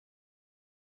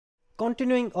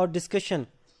Continuing our discussion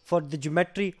for the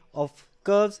geometry of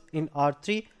curves in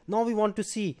R3, now we want to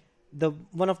see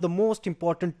one of the most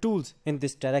important tools in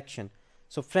this direction.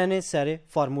 So Frenet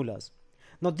formulas.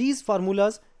 Now these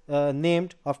formulas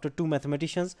named after two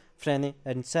mathematicians, Frenet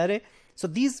and Serre. So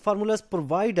these formulas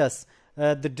provide us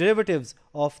the derivatives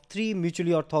of three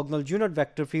mutually orthogonal unit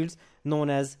vector fields known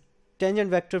as tangent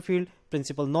vector field,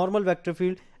 principal normal vector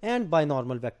field, and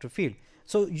binormal vector field.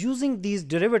 So using these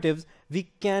derivatives,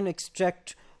 we can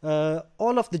extract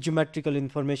all of the geometrical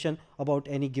information about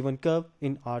any given curve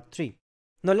in R3.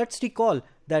 Now let's recall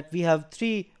that we have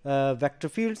three vector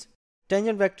fields: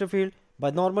 tangent vector field,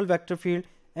 binormal vector field,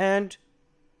 and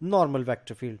normal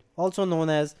vector field, also known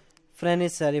as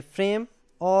Frenet frame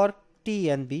or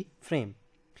TNB frame.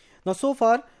 Now so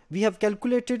far we have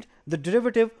calculated the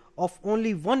derivative of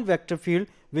only one vector field,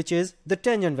 which is the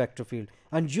tangent vector field,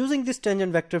 and using this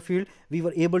tangent vector field we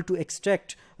were able to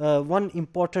extract one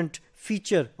important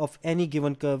feature of any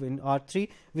given curve in R3,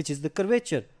 which is the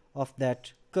curvature of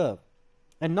that curve.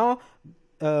 And now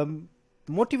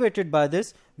motivated by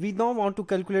this, we now want to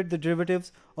calculate the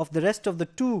derivatives of the rest of the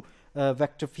two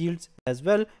vector fields as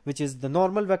well, which is the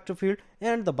normal vector field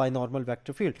and the binormal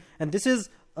vector field. And this is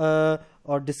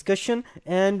our discussion,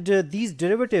 and these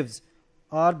derivatives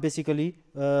are basically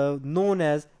known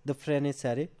as the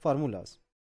Frenet formulas.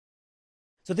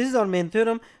 So this is our main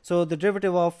theorem. So the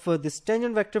derivative of this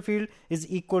tangent vector field is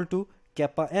equal to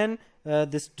kappa n.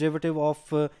 This derivative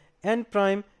of n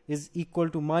prime is equal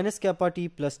to minus kappa t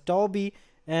plus tau b,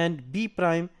 and b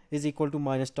prime is equal to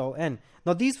minus tau n.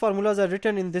 Now these formulas are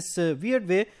written in this weird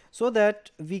way so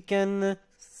that we can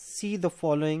see the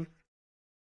following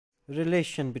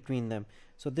relation between them.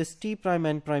 So this t prime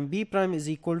n prime b prime is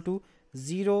equal to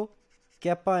 0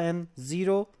 kappa n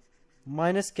 0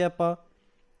 minus kappa,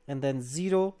 and then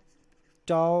 0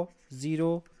 tau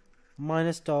 0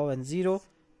 minus tau and 0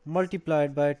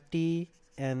 multiplied by t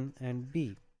n and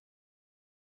b.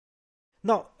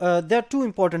 Now there are two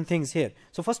important things here.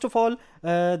 So first of all,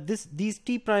 these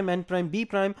t prime n prime b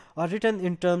prime are written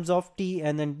in terms of t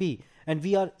n and b, and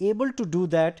we are able to do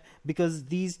that because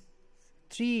these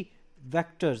three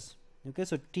vectors, okay,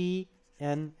 so t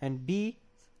n and b,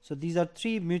 so these are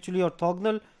three mutually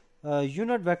orthogonal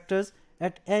unit vectors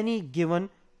at any given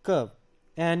curve.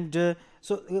 And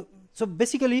so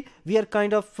basically we are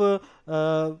kind of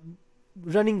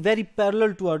running very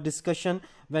parallel to our discussion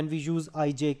when we use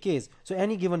I, j, k's. So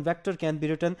any given vector can be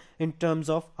written in terms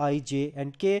of I, j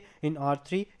and k in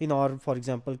R3 in our, for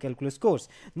example, calculus course.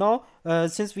 Now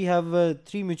since we have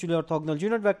three mutually orthogonal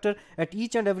unit vector at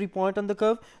each and every point on the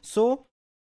curve, so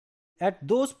at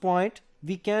those points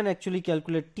we can actually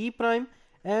calculate t prime,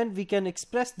 and we can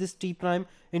express this t prime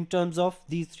in terms of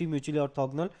these three mutually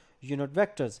orthogonal unit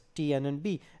vectors t, n and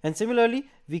b. And similarly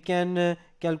we can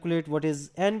calculate what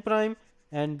is n prime,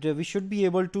 and we should be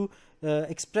able to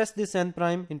express this n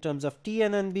prime in terms of t,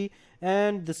 n and b,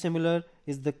 and the similar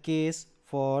is the case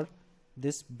for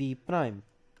this b prime.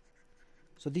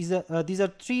 So these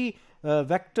are three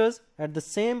vectors at the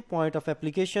same point of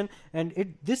application, and at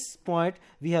this point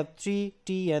we have three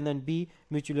t, n and b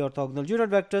mutually orthogonal unit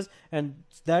vectors, and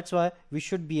that's why we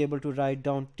should be able to write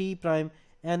down t prime,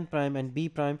 n prime and b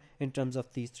prime in terms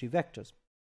of these three vectors.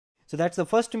 So that's the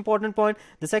first important point.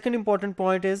 The second important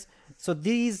point is, so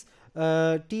these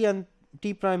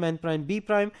t prime, n prime, b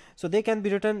prime, so they can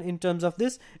be written in terms of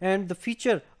this, and the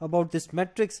feature about this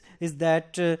matrix is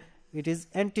that it is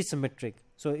antisymmetric.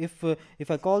 So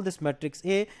if I call this matrix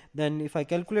A, then if I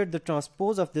calculate the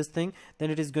transpose of this thing, then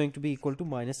it is going to be equal to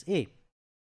minus A.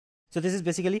 So this is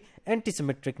basically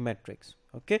antisymmetric matrix.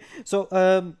 Okay,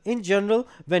 so in general,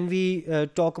 when we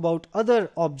talk about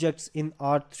other objects in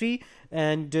R3,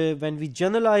 and when we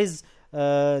generalize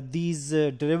these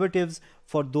derivatives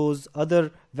for those other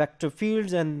vector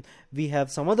fields, and we have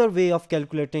some other way of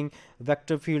calculating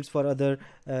vector fields for other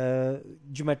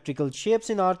geometrical shapes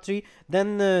in R3,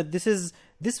 then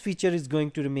this feature is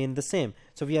going to remain the same.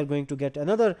 So we are going to get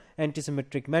another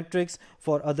antisymmetric matrix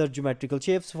for other geometrical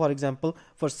shapes, for example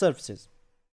for surfaces.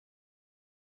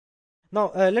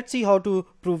 Now let's see how to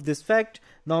prove this fact.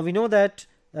 Now we know that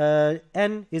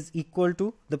n is equal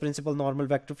to the principal normal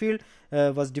vector field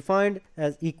was defined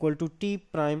as equal to t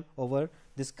prime over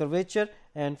this curvature,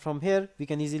 and from here we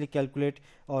can easily calculate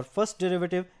our first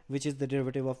derivative, which is the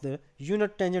derivative of the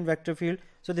unit tangent vector field.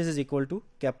 So this is equal to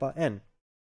kappa n.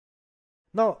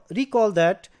 Now recall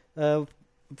that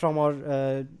from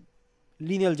our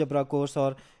linear algebra course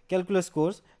or calculus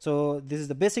course. So this is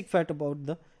the basic fact about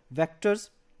the vectors.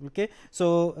 Okay,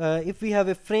 so if we have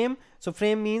a frame, so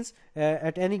frame means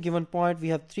at any given point we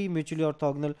have three mutually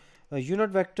orthogonal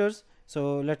unit vectors.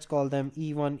 So let's call them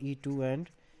E1, E2 and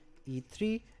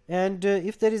E3. And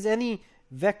if there is any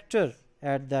vector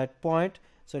at that point,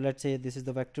 so let's say this is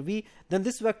the vector v, then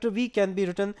this vector v can be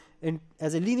written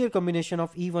as a linear combination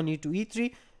of E1, E2,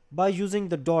 E3 by using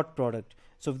the dot product.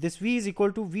 So this v is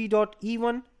equal to v dot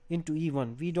E1 into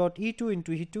E1, v dot E2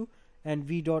 into E2 and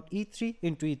v dot E3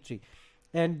 into E3.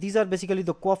 And these are basically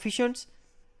the coefficients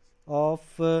of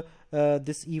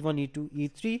this E1, E2,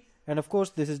 E3, and of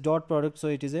course this is dot product, so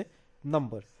it is a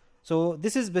number. So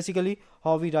this is basically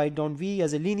how we write down v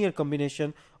as a linear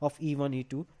combination of E1,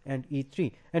 E2 and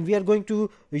E3. And we are going to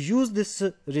use this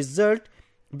result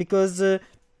because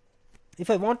if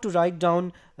I want to write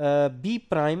down b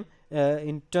prime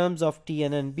in terms of t,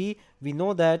 n and b, we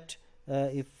know that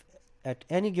if at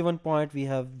any given point we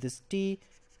have this t,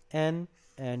 n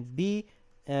and b,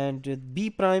 and b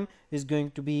prime is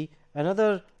going to be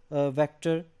another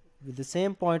vector with the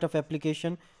same point of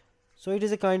application. So it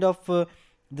is a kind of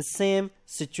the same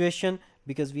situation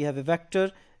because we have a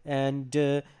vector, and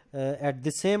at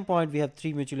the same point we have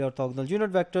three mutually orthogonal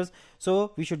unit vectors.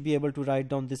 So we should be able to write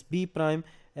down this b prime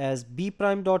as b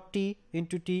prime dot t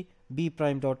into t, b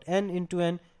prime dot n into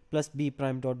n, plus b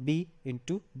prime dot b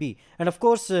into b. And of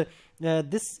course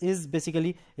this is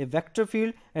basically a vector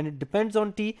field and it depends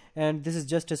on t, and this is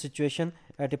just a situation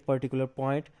at a particular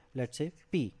point, let's say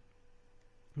p.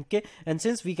 Okay, and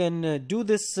since we can do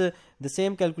this the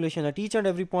same calculation at each and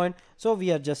every point, so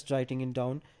we are just writing it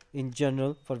down in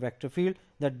general for vector field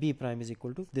that b prime is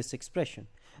equal to this expression.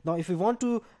 Now if we want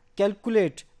to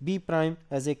calculate b prime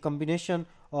as a combination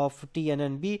of t, n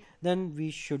and b, then we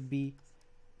should be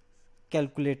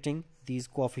calculating these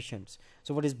coefficients.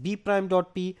 So what is b prime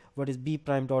dot p, what is b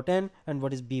prime dot n, and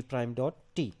what is b prime dot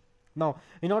t. Now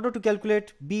in order to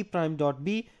calculate b prime dot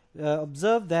b,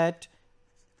 observe that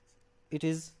it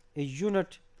is a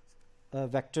unit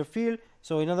vector field.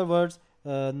 So in other words,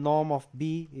 norm of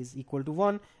b is equal to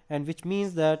 1, and which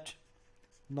means that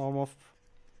norm of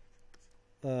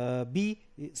b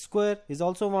square is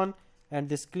also 1, and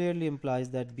this clearly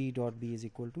implies that b dot b is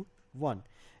equal to 1.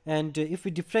 And if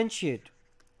we differentiate,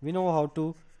 we know how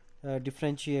to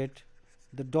differentiate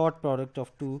the dot product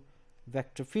of two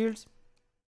vector fields.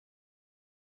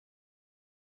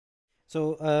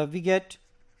 So we get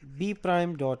b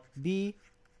prime dot b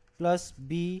plus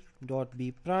b dot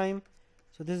b prime.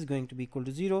 So this is going to be equal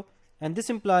to 0, and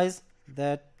this implies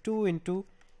that 2 into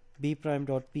b prime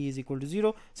dot b is equal to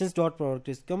 0 since dot product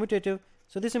is commutative.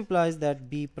 So this implies that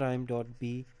b prime dot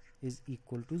b is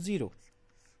equal to 0.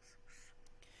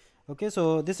 Okay,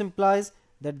 so this implies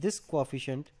that this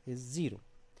coefficient is 0.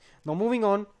 Now moving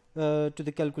on to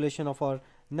the calculation of our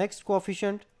next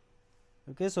coefficient.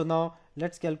 Okay, so now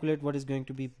let's calculate what is going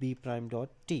to be b prime dot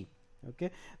t. Okay,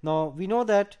 now we know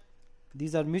that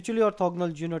these are mutually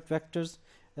orthogonal unit vectors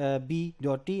b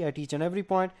dot t at each and every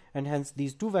point, and hence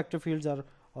these two vector fields are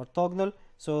orthogonal.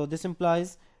 So this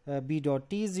implies b dot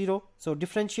t is 0. So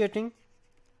differentiating,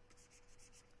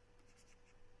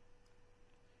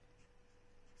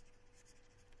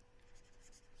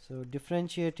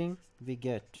 we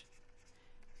get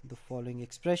the following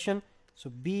expression. So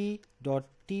b dot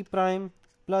t prime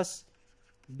plus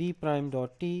b prime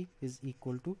dot t is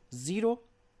equal to 0.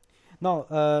 Now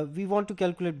we want to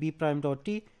calculate b prime dot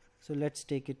t, so let's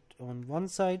take it on one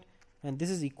side, and this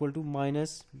is equal to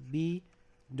minus b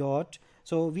dot.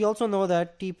 So we also know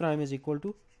that t prime is equal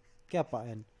to kappa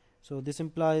n. So this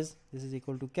implies this is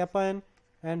equal to kappa n,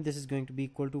 and this is going to be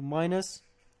equal to minus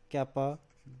kappa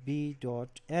b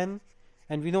dot n,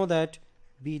 and we know that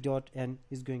b dot n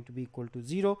is going to be equal to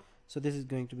 0. So this is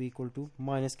going to be equal to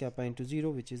minus kappa into 0,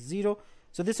 which is 0.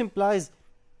 So this implies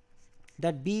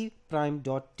that b prime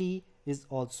dot t is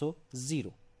also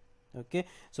 0. Okay,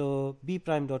 so b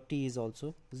prime dot t is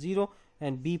also 0,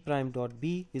 and b prime dot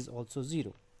b is also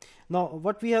 0. Now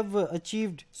what we have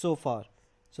achieved so far,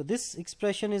 so this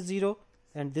expression is 0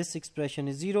 and this expression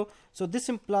is 0. So this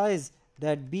implies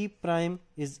that b prime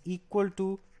is equal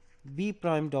to b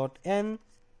prime dot n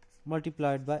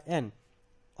multiplied by n,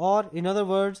 or in other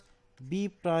words, b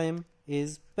prime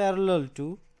is parallel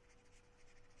to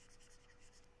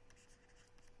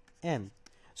n.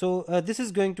 So this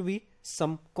is going to be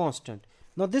some constant.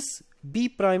 Now this b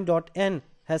prime dot n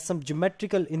has some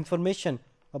geometrical information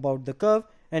about the curve,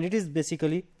 and it is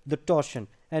basically the torsion,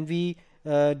 and we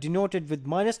denote it with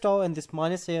minus tau, and this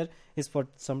minus here is for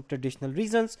some traditional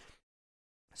reasons.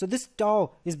 So this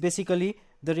tau is basically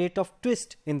the rate of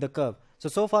twist in the curve.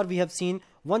 So far we have seen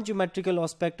one geometrical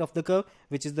aspect of the curve,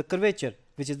 which is the curvature,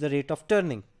 which is the rate of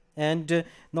turning. And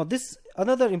now this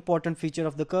another important feature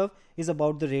of the curve is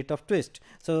about the rate of twist.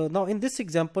 So now in this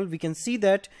example we can see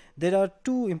that there are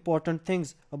two important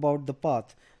things about the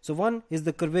path. So one is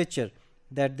the curvature,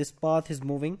 that this path is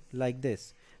moving like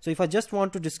this. So if I just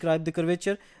want to describe the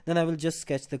curvature, then I will just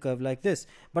sketch the curve like this.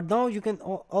 But now you can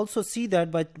also see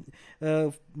that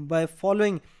by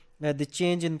following the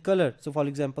change in color. So for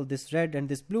example, this red and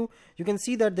this blue, you can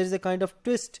see that there is a kind of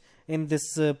twist in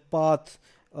this path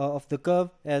of the curve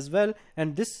as well,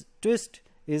 and this twist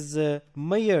is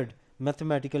measured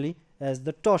mathematically as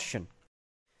the torsion.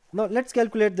 Now let's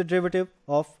calculate the derivative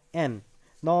of n.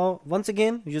 Now once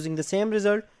again, using the same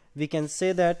result, we can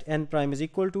say that n prime is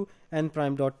equal to n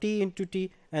prime dot t into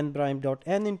t, n prime dot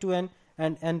n into n,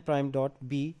 and n prime dot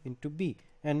b into b.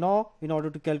 And now in order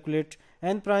to calculate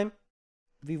n prime,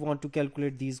 we want to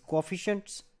calculate these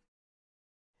coefficients.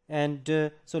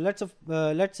 And so let's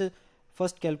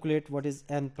first calculate what is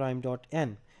n prime dot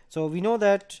n. So we know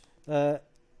that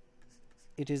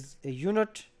it is a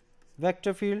unit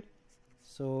vector field.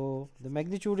 So the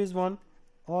magnitude is 1,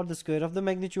 or the square of the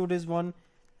magnitude is 1,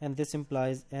 and this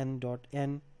implies n dot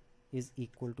n is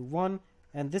equal to 1,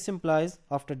 and this implies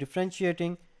after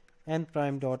differentiating n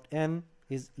prime dot n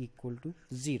is equal to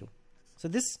 0. So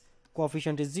this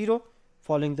coefficient is 0,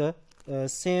 following the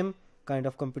same kind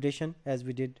of computation as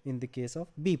we did in the case of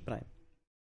b prime.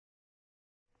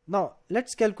 Now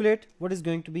let's calculate what is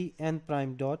going to be n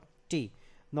prime dot t.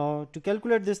 Now to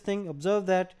calculate this thing, observe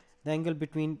that the angle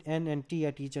between n and t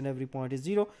at each and every point is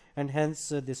 0, and hence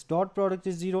this dot product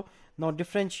is 0. Now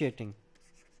differentiating,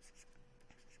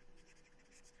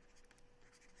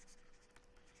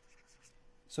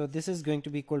 so this is going to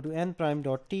be equal to n prime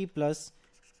dot t plus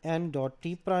n dot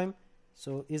t prime,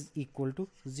 so is equal to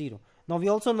 0. Now we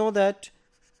also know that,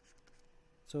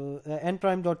 so n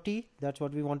prime dot t, that's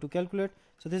what we want to calculate.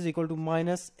 So this is equal to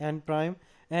minus n prime,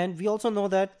 and we also know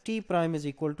that t prime is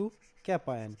equal to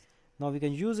kappa n. Now we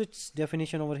can use its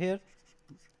definition over here,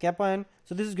 kappa n.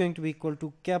 So this is going to be equal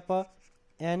to kappa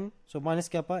n, so minus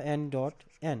kappa n dot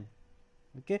n.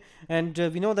 Okay, and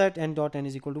we know that n dot n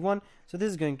is equal to 1, so this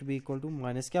is going to be equal to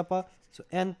minus kappa. So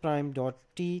n prime dot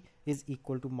t is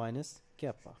equal to minus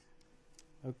kappa.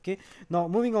 Okay, now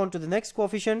moving on to the next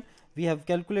coefficient, we have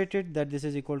calculated that this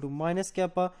is equal to minus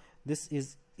kappa, this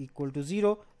is equal to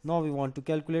 0. Now we want to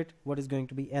calculate what is going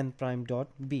to be n prime dot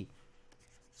b.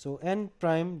 So n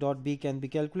prime dot b can be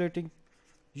calculated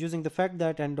using the fact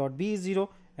that n dot b is 0,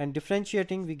 and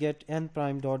differentiating we get n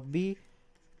prime dot b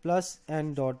plus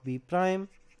n dot b prime.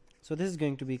 So this is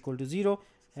going to be equal to 0,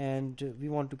 and we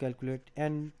want to calculate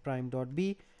n prime dot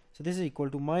b. So this is equal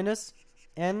to minus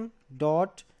n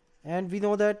dot, and we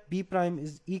know that b prime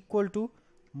is equal to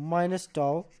minus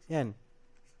tau n.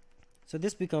 So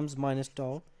this becomes minus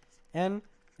tau n,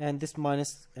 and this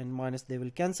minus and minus they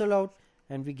will cancel out,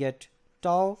 and we get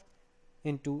tau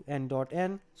into n dot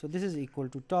n. So this is equal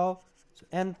to tau. So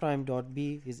n prime dot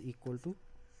b is equal to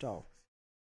tau.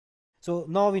 So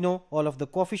now we know all of the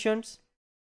coefficients,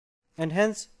 and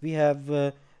hence we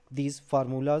have these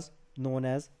formulas known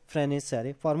as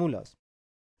Frenet formulas.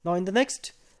 Now in the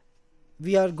next,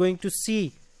 we are going to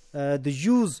see the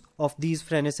use of these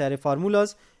Frenet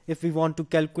formulas if we want to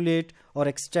calculate or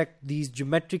extract these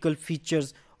geometrical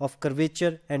features of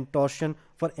curvature and torsion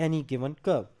for any given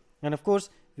curve. And of course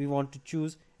we want to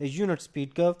choose a unit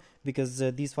speed curve, because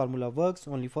these formula works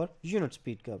only for unit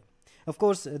speed curve. Of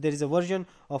course there is a version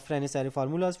of Frenet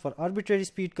formulas for arbitrary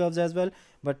speed curves as well,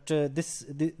 but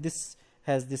this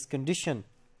has this condition.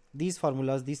 These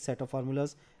formulas, this set of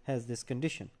formulas has this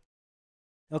condition.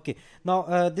 Okay,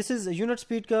 now this is a unit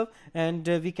speed curve, and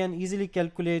we can easily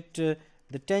calculate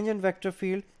the tangent vector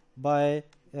field by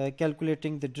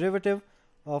calculating the derivative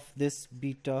of this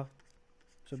beta.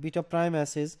 So beta prime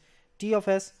s is t of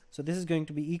s, so this is going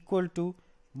to be equal to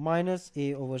minus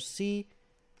a over c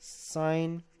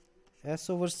sine s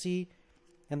over c,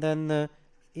 and then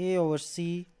a over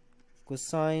c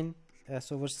cosine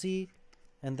s over c,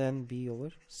 and then b over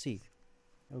c.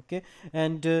 Okay,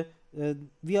 and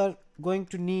we are going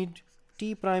to need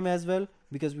t prime as well,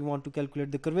 because we want to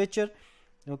calculate the curvature.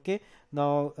 Okay,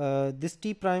 now this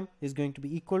t prime is going to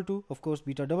be equal to, of course,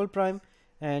 beta double prime,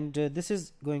 and this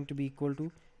is going to be equal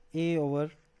to a over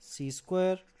c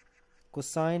square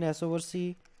cosine s over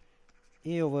c,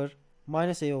 a over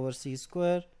minus a over c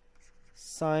square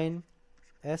sine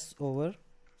s over,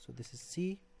 so this is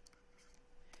c,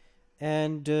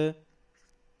 and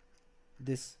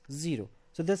this 0.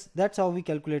 So that's how we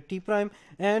calculate t prime,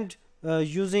 and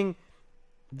using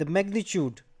the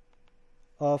magnitude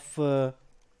of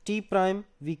t prime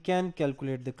we can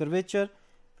calculate the curvature.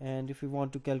 And if we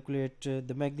want to calculate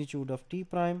the magnitude of t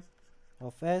prime,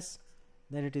 of S,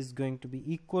 then it is going to be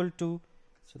equal to,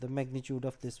 so the magnitude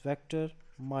of this vector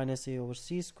minus A over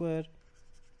C square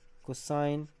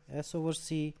cosine S over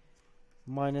C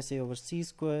minus A over C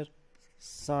square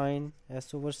sine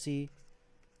S over C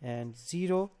and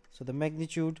 0. So the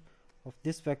magnitude of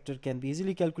this vector can be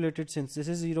easily calculated since this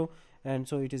is 0, and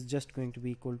so it is just going to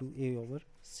be equal to A over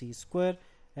C square,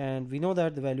 and we know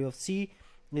that the value of C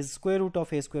is square root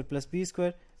of A square plus B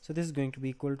square, so this is going to be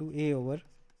equal to A over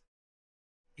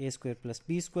A square plus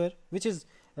B square, which is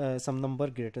some number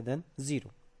greater than 0.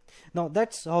 Now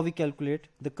that's how we calculate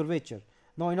the curvature.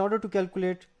 Now in order to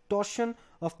calculate torsion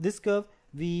of this curve,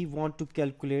 we want to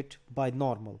calculate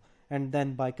binormal, and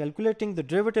then by calculating the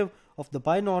derivative of the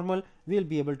binormal, we will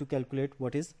be able to calculate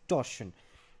what is torsion.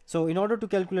 So in order to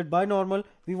calculate binormal,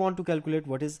 we want to calculate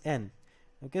what is n.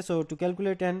 Okay, so to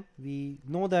calculate n, we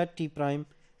know that T prime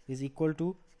is equal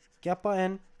to kappa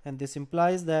n, and this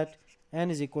implies that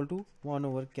n is equal to 1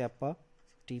 over kappa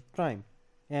T prime,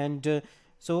 and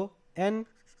so n,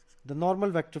 the normal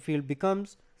vector field,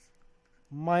 becomes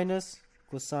minus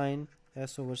cosine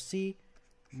S over C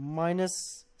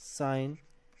minus sine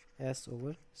S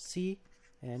over C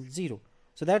and 0.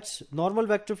 So that's normal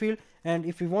vector field, and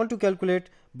if we want to calculate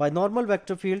binormal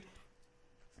vector field,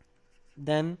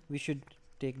 then we should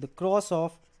take the cross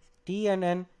of T and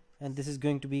n, and this is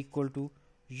going to be equal to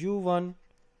u1,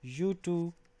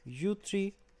 u2,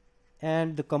 u3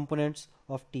 and the components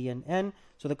of T and n.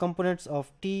 So the components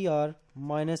of T are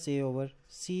minus A over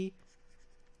C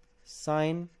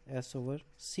sine S over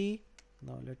C.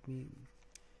 Now let me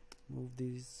move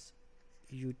these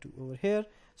u2 over here.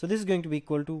 So this is going to be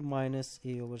equal to minus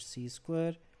A over C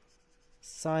square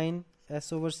sine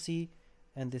S over C,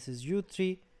 and this is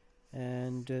u3,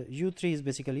 and u3 is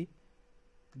basically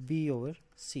B over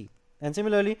C. And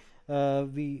similarly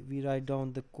we write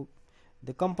down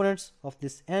the components of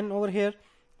this n over here.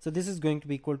 So this is going to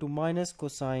be equal to minus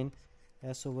cosine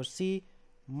S over C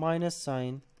minus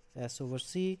sine S over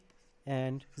C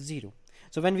and 0.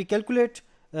 So when we calculate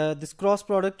this cross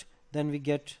product, then we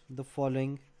get the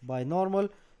following binormal.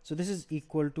 So this is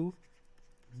equal to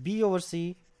B over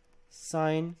C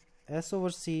sine S over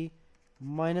C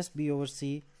minus B over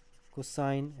C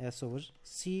cosine S over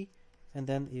C and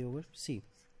then A over C.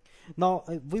 Now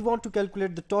we want to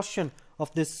calculate the torsion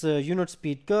of this unit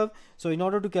speed curve. So in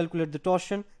order to calculate the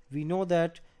torsion, we know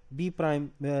that B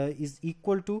prime is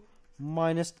equal to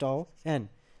minus tau n.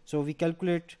 So we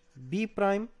calculate B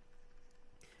prime,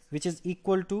 which is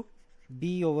equal to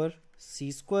B over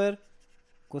C square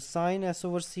cosine S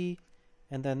over C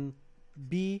and then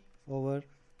B over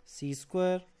C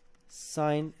square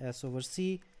sine S over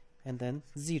C and then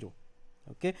 0.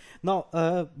 Okay, now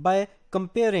by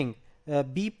comparing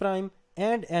B prime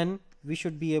and n, we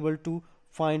should be able to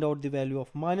find out the value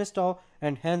of minus tau,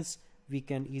 and hence we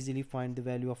can easily find the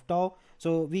value of tau.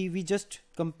 So we just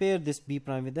compare this B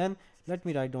prime with n. Let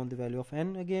me write down the value of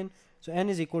n again. So n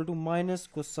is equal to minus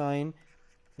cosine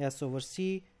S over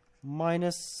C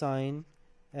minus sine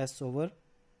S over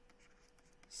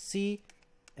C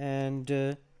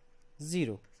and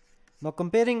 0. Now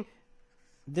comparing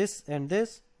this and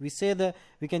this, we say that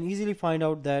we can easily find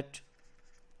out that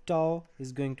tau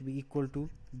is going to be equal to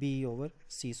B over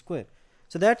C square.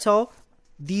 So that's how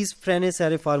these Frenet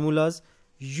array formulas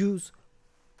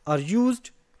are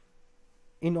used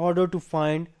in order to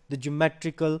find the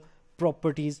geometrical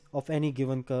properties of any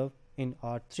given curve in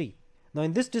R3. Now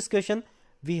in this discussion,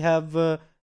 we have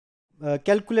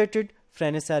calculated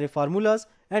Frenet array formulas,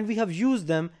 and we have used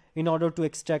them in order to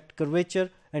extract curvature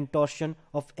and torsion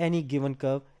of any given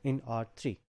curve in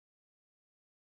R3.